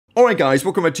Alright guys,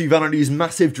 welcome back to VALORANT News.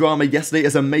 Massive drama yesterday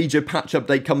as a major patch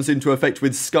update comes into effect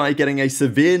with Skye getting a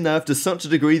severe nerf to such a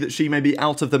degree that she may be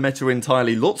out of the meta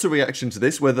entirely. Lots of reaction to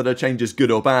this, whether the change is good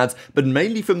or bad, but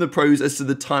mainly from the pros as to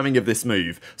the timing of this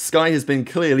move. Skye has been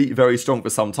clearly very strong for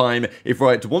some time. If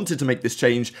Riot wanted to make this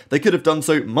change, they could have done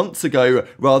so months ago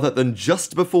rather than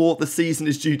just before the season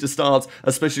is due to start,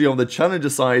 especially on the challenger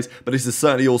side, but this is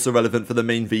certainly also relevant for the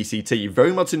main VCT.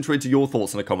 Very much into your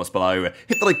thoughts in the comments below.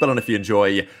 Hit the like button if you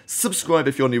enjoy. Subscribe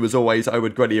if you're new as always, I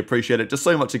would greatly appreciate it. Just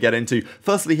so much to get into.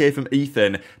 Firstly, here from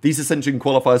Ethan, these Ascension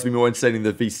qualifiers will be more entertaining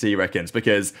than VCT reckons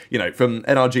because, you know, from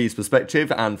NRG's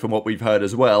perspective and from what we've heard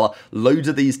as well, loads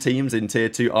of these teams in Tier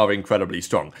 2 are incredibly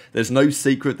strong. There's no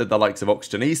secret that the likes of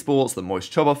Oxygen Esports, the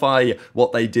Moist Chobify,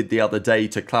 what they did the other day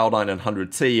to Cloud9 and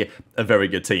 100T are very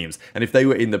good teams. And if they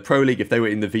were in the Pro League, if they were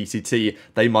in the VCT,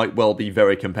 they might well be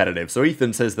very competitive. So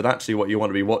Ethan says that actually what you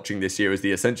want to be watching this year is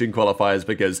the Ascension qualifiers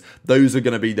because those are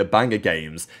going to be the banger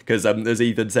games, because as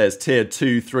Ethan says, tier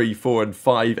 2, 3, 4 and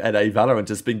 5 NA Valorant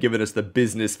has been giving us the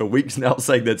business for weeks now,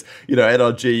 saying that, you know,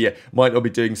 NRG might not be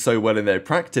doing so well in their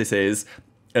practices.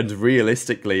 And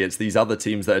realistically, it's these other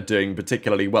teams that are doing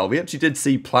particularly well. We actually did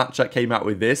see Platchat came out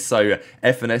with this, so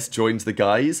FNS joined the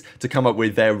guys to come up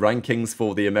with their rankings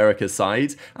for the America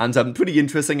side. And pretty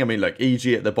interesting. I mean, look, EG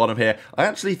at the bottom here. I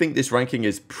actually think this ranking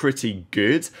is pretty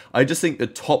good. I just think the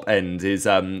top end is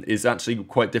actually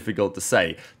quite difficult to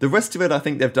say. The rest of it, I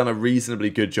think they've done a reasonably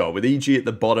good job. With EG at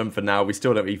the bottom for now, we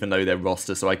still don't even know their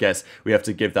roster, so I guess we have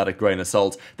to give that a grain of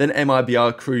salt. Then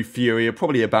MIBR, Crew, Fury are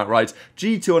probably about right.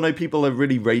 G2, I know people are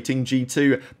really rating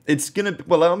G2. It's gonna,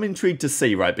 well, I'm intrigued to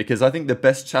see, right, because I think the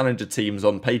best challenger teams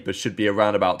on paper should be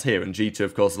around about here, and G2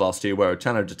 of course last year were a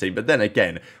challenger team, but then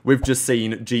again we've just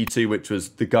seen G2, which was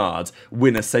the Guard,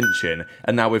 win Ascension,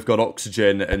 and now we've got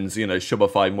Oxygen and, you know,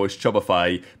 Shopify, Moist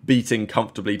Shopify beating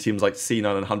comfortably teams like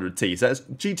C9 and 100T. So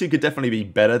G2 could definitely be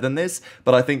better than this,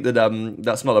 but I think that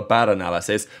that's not a bad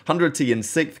analysis. 100T in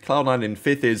 6th, Cloud9 in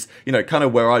 5th is, you know, kind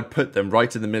of where I'd put them,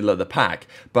 right in the middle of the pack,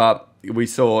 but we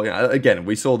saw, again,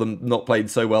 we saw them not played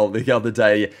so well the other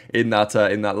day in that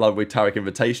lovely Tarek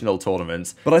Invitational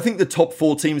tournament. But I think the top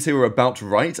 4 teams here are about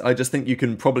right. I just think you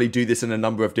can probably do this in a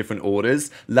number of different orders.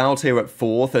 Loud here at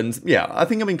 4th, and yeah, I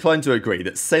think I'm inclined to agree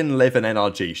that Sen, Lev, and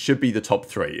NRG should be the top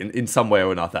 3 in some way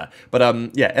or another. But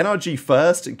yeah, NRG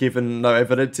first, given no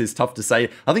evidence, is tough to say.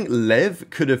 I think Lev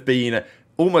could have been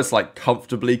almost like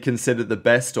comfortably considered the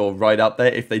best or right up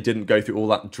there if they didn't go through all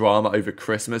that drama over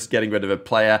Christmas, getting rid of a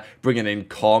player, bringing in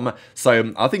Com.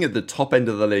 So I think at the top end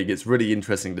of the league, it's really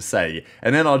interesting to say.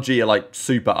 And NRG are like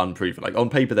super unproven. Like on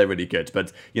paper, they're really good,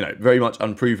 but you know, very much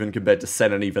unproven compared to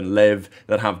Sen and even Lev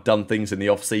that have done things in the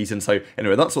off season. So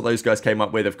anyway, that's what those guys came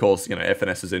up with. Of course, you know,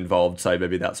 FNS was involved, so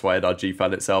maybe that's why NRG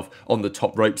found itself on the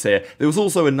top ropes here. There was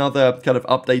also another kind of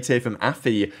update here from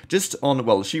Afi, just on,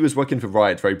 well, she was working for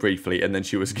Riot very briefly, and then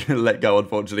she was going to let go,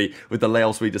 unfortunately, with the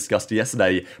layoffs we discussed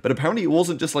yesterday. But apparently it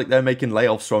wasn't just like they're making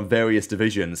layoffs from various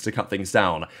divisions to cut things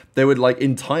down. There were like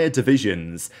entire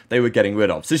divisions they were getting rid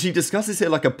of. So she discusses here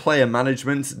like a player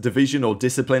management division or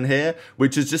discipline here,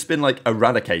 which has just been like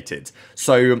eradicated.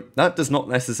 So that does not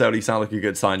necessarily sound like a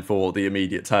good sign for the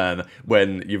immediate term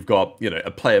when you've got, you know,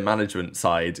 a player management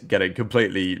side getting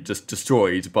completely just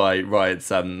destroyed by Riot's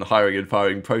hiring and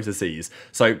firing processes.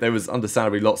 So there was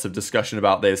understandably lots of discussion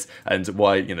about this and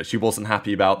why, you know, she wasn't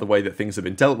happy about the way that things have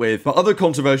been dealt with. But other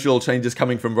controversial changes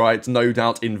coming from Riot no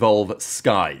doubt involve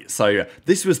Skye. So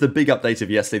this was the big update of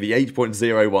yesterday, the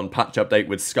 8.01 patch update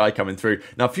with Skye coming through.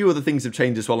 Now a few other things have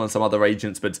changed as well on some other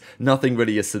agents, but nothing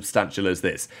really as substantial as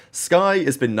this. Skye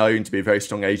has been known to be a very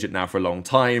strong agent now for a long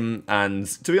time, and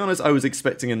to be honest, I was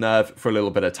expecting a nerf for a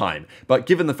little bit of time. But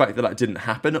given the fact that that didn't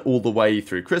happen all the way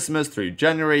through Christmas, through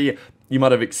January, you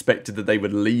might have expected that they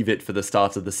would leave it for the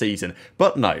start of the season.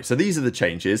 But no, so these are the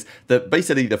changes that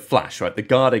basically the flash, right, the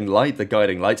guiding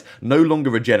light no longer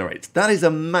regenerates. That is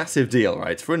a massive deal,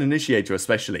 right, for an initiator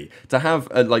especially. To have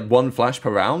like one flash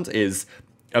per round is,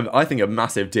 I think, a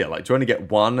massive deal. Like, to only get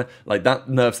one, like, that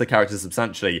nerfs the character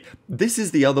substantially. This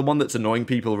is the other one that's annoying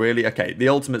people, really. Okay, the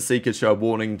Ultimate Seekers show a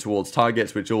warning towards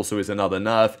targets, which also is another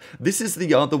nerf. This is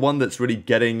the other one that's really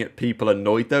getting people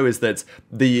annoyed, though, is that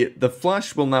the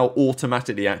flash will now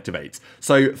automatically activate.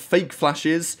 So, fake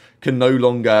flashes can no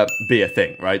longer be a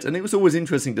thing, right? And it was always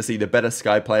interesting to see the better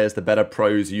Skye players, the better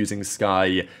pros using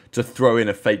Skye to throw in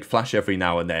a fake flash every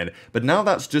now and then. But now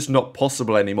that's just not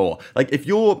possible anymore. Like, if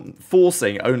you're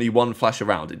forcing only one flash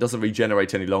around, it doesn't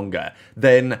regenerate any longer,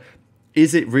 then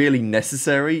is it really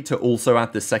necessary to also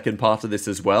add the second part of this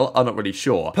as well? I'm not really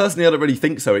sure. Personally, I don't really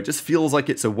think so. It just feels like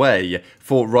it's a way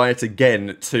for Riot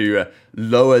again to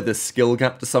lower the skill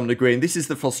gap to some degree, and this is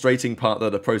the frustrating part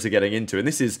that the pros are getting into, and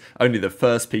this is only the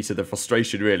first piece of the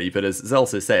frustration really, but as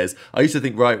Zelsa says, I used to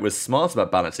think Riot was smart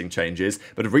about balancing changes,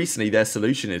 but recently their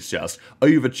solution is just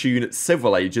overtune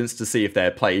several agents to see if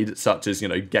they're played, such as, you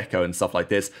know, Gecko and stuff like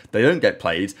this. They don't get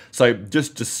played, so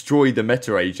just destroy the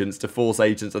meta agents to force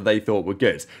agents that they thought were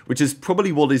good, which is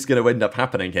probably what is going to end up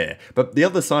happening here. But the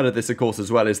other side of this, of course,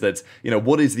 as well, is that, you know,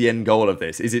 what is the end goal of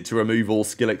this? Is it to remove all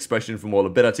skill expression from all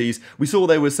abilities? We saw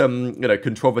there was some, you know,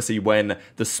 controversy when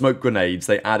the smoke grenades,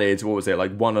 they added, what was it,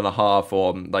 like 1.5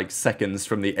 or like seconds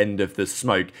from the end of the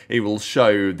smoke. It will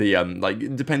show the, like,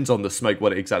 it depends on the smoke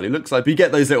what it exactly looks like. But you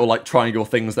get those little, like, triangle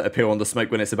things that appear on the smoke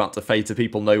when it's about to fade, so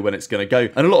people know when it's going to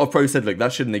go. And a lot of pros said, look,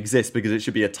 that shouldn't exist because it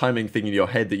should be a timing thing in your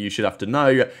head that you should have to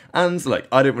know. And, like,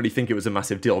 I don't really think it was a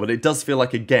massive deal, but it does feel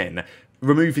like, again,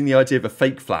 removing the idea of a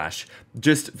fake flash,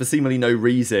 just for seemingly no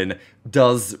reason,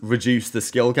 does reduce the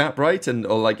skill gap, right? And,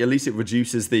 or like, at least it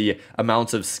reduces the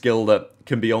amount of skill that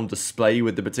can be on display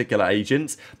with the particular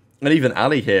agent. And even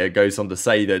Ali here goes on to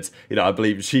say that, you know, I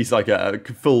believe she's like a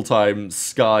full-time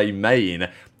Skye main,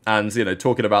 and, you know,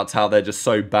 talking about how they're just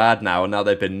so bad now, and now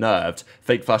they've been nerfed.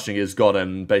 Fake flashing is gone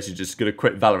and basically just going to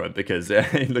quit VALORANT because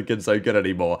it ain't looking so good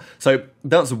anymore. So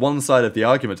that's one side of the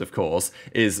argument, of course,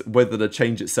 is whether the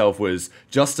change itself was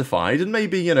justified. And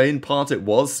maybe, you know, in part it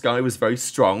was. Skye was very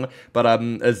strong. But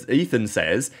as Ethan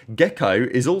says, Gecko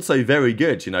is also very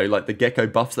good. You know, like the Gecko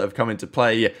buffs that have come into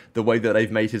play, the way that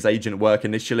they've made his agent work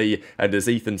initially. And as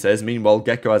Ethan says, meanwhile,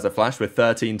 Gecko has a flash with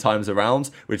 13 times around,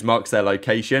 which marks their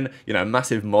location. You know,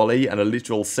 massive molly and a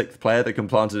literal 6th player that can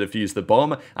plant and defuse the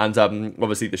bomb, and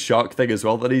obviously the shark thing as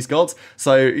well that he's got.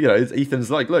 So, you know,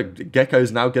 Ethan's like, look,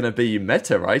 Gecko's now going to be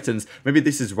meta, right? And maybe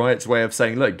this is Riot's way of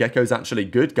saying, look, Gecko's actually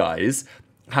good, guys.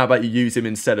 How about you use him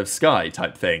instead of Skye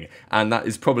type thing? And that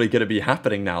is probably going to be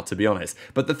happening now, to be honest.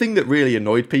 But the thing that really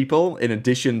annoyed people, in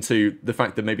addition to the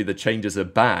fact that maybe the changes are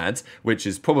bad, which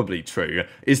is probably true,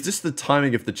 is just the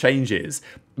timing of the changes.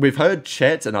 We've heard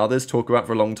Chet and others talk about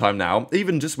for a long time now,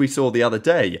 even just we saw the other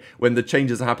day, when the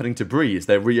changes are happening to Breeze,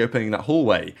 they're reopening that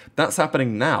hallway. That's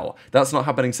happening now. That's not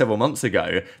happening several months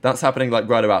ago. That's happening like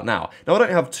right about now. Now, I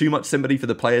don't have too much sympathy for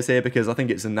the players here, because I think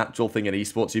it's a natural thing in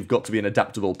esports. You've got to be an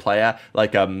adaptable player.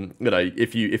 Like, you know,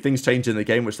 if things change in the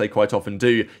game, which they quite often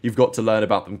do, you've got to learn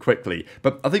about them quickly.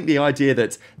 But I think the idea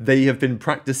that they have been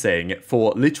practicing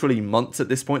for literally months at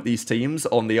this point, these teams,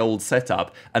 on the old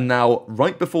setup, and now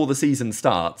right before the season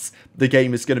starts, the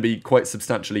game is going to be quite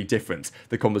substantially different.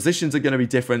 The compositions are going to be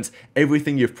different.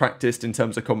 Everything you've practiced in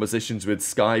terms of compositions with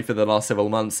Skye for the last several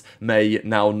months may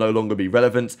now no longer be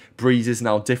relevant. Breeze is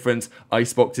now different.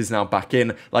 Icebox is now back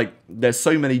in. Like, there's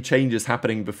so many changes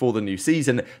happening before the new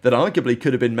season that arguably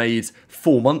could have been made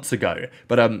 4 months ago.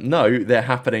 But no, they're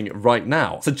happening right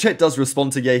now. So Chet does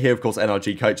respond to Ye here, of course,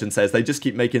 NRG coach, and says they just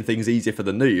keep making things easier for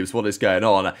the noobs. What is going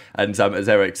on? And as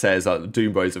Eric says,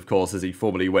 Doombros, of course, as he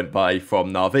formerly went by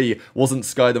from Na'Vi, wasn't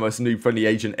Skye the most noob-friendly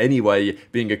agent anyway,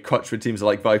 being a crutch for teams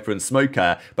like Viper and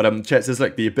Smoker. But Chet says,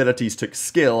 look, the abilities took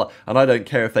skill, and I don't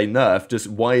care if they nerf, just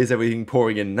why is everything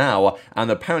pouring in now? And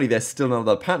apparently there's still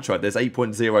another patch, right? There's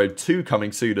 8.02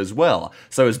 coming soon as well.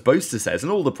 So as Boaster says,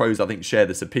 and all the pros I think share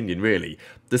this opinion really,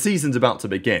 the season's about to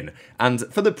begin. And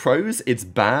for the pros, it's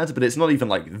bad, but it's not even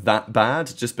like that bad,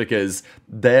 just because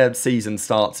their season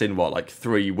starts in what, like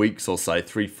 3 weeks or so,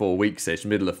 3-4 weeks-ish,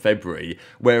 middle of February.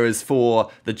 Whereas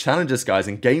for the Challengers guys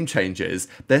and Game Changers,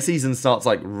 their season starts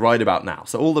like right about now.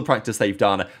 So all the practice they've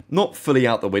done, not fully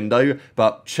out the window,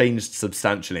 but changed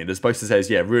substantially. And as Boaster says,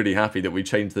 yeah, really happy that we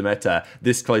changed the meta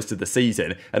this close to the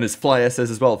season. And as Flyer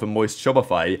says as well from Moist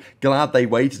Shopify, glad they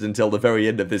waited until the very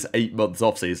end of this 8 months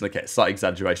off season. Okay, slight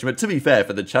exaggeration, but to be fair,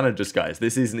 for the Challengers guys,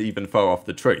 this isn't even far off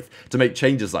the truth. To make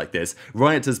changes like this,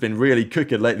 Riot has been really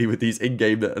cooking lately with these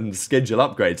in-game and schedule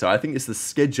upgrades. So I think it's the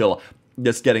schedule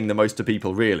just getting the most to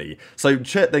people, really. So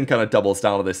Chet then kind of doubles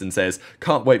down on this and says,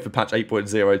 can't wait for patch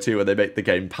 8.02 where they make the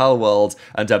game Pal World,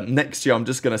 and next year I'm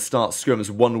just going to start scrims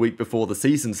 1 week before the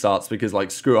season starts, because,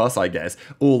 like, screw us, I guess,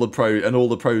 all the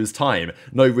pros time.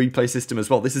 No replay system as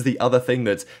well. This is the other thing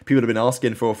that people have been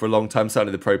asking for a long time,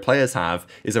 certainly the pro players have,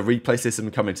 is a replay system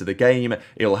coming to the game.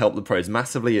 It'll help the pros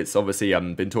massively. It's obviously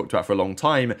been talked about for a long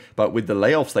time, but with the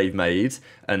layoffs they've made,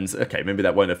 and okay, maybe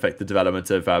that won't affect the development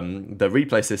of the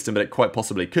replay system, but it quite quite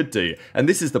possibly could do. And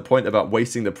this is the point about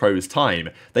wasting the pros' time.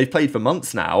 They've played for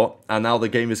months now, and now the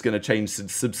game is going to change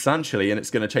substantially, and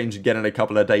it's going to change again in a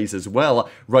couple of days as well,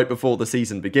 right before the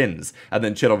season begins. And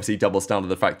then Chid obviously doubles down to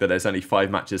the fact that there's only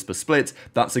 5 matches per split.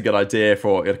 That's a good idea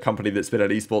for a company that's been at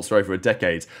esports for over a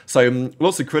decade. So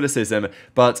lots of criticism,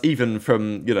 but even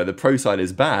from, you know, the pro side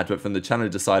is bad, but from the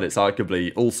challenger side it's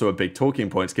arguably also a big talking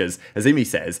point, because as Imi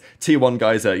says, tier 1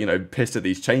 guys are, you know, pissed at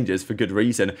these changes for good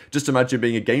reason. Just imagine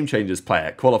being a Game Changers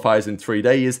player. Qualifiers in 3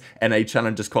 days, NA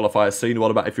Challengers qualifiers soon.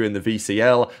 What about if you're in the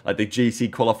VCL? Like the GC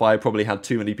qualifier probably had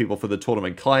too many people for the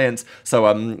tournament client. So,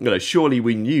 you know, surely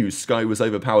we knew Skye was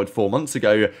overpowered 4 months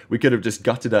ago. We could have just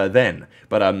gutted her then.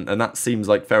 But, and that seems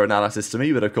like fair analysis to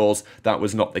me, but of course, that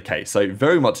was not the case. So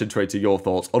very much interested your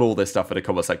thoughts on all this stuff in the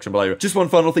comment section below. Just one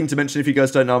final thing to mention, if you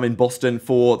guys don't know, I'm in Boston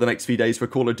for the next few days for a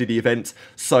Call of Duty event.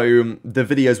 So the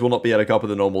videos will not be able to go up at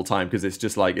the normal time, because it's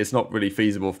just like, it's not really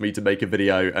feasible for me to make a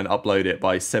video and upload it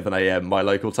by 7 AM my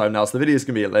local time now. So the video's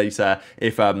going to be later.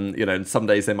 If, you know, some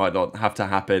days they might not have to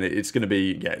happen. It's going to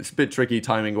be, yeah, it's a bit tricky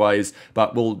timing wise,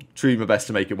 but we'll try my best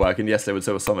to make it work. And yes, there was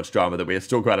so much drama that we are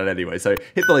still glad at anyway. So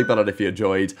hit the like button if you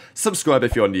enjoyed, subscribe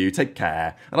if you're new, take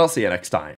care, and I'll see you next time.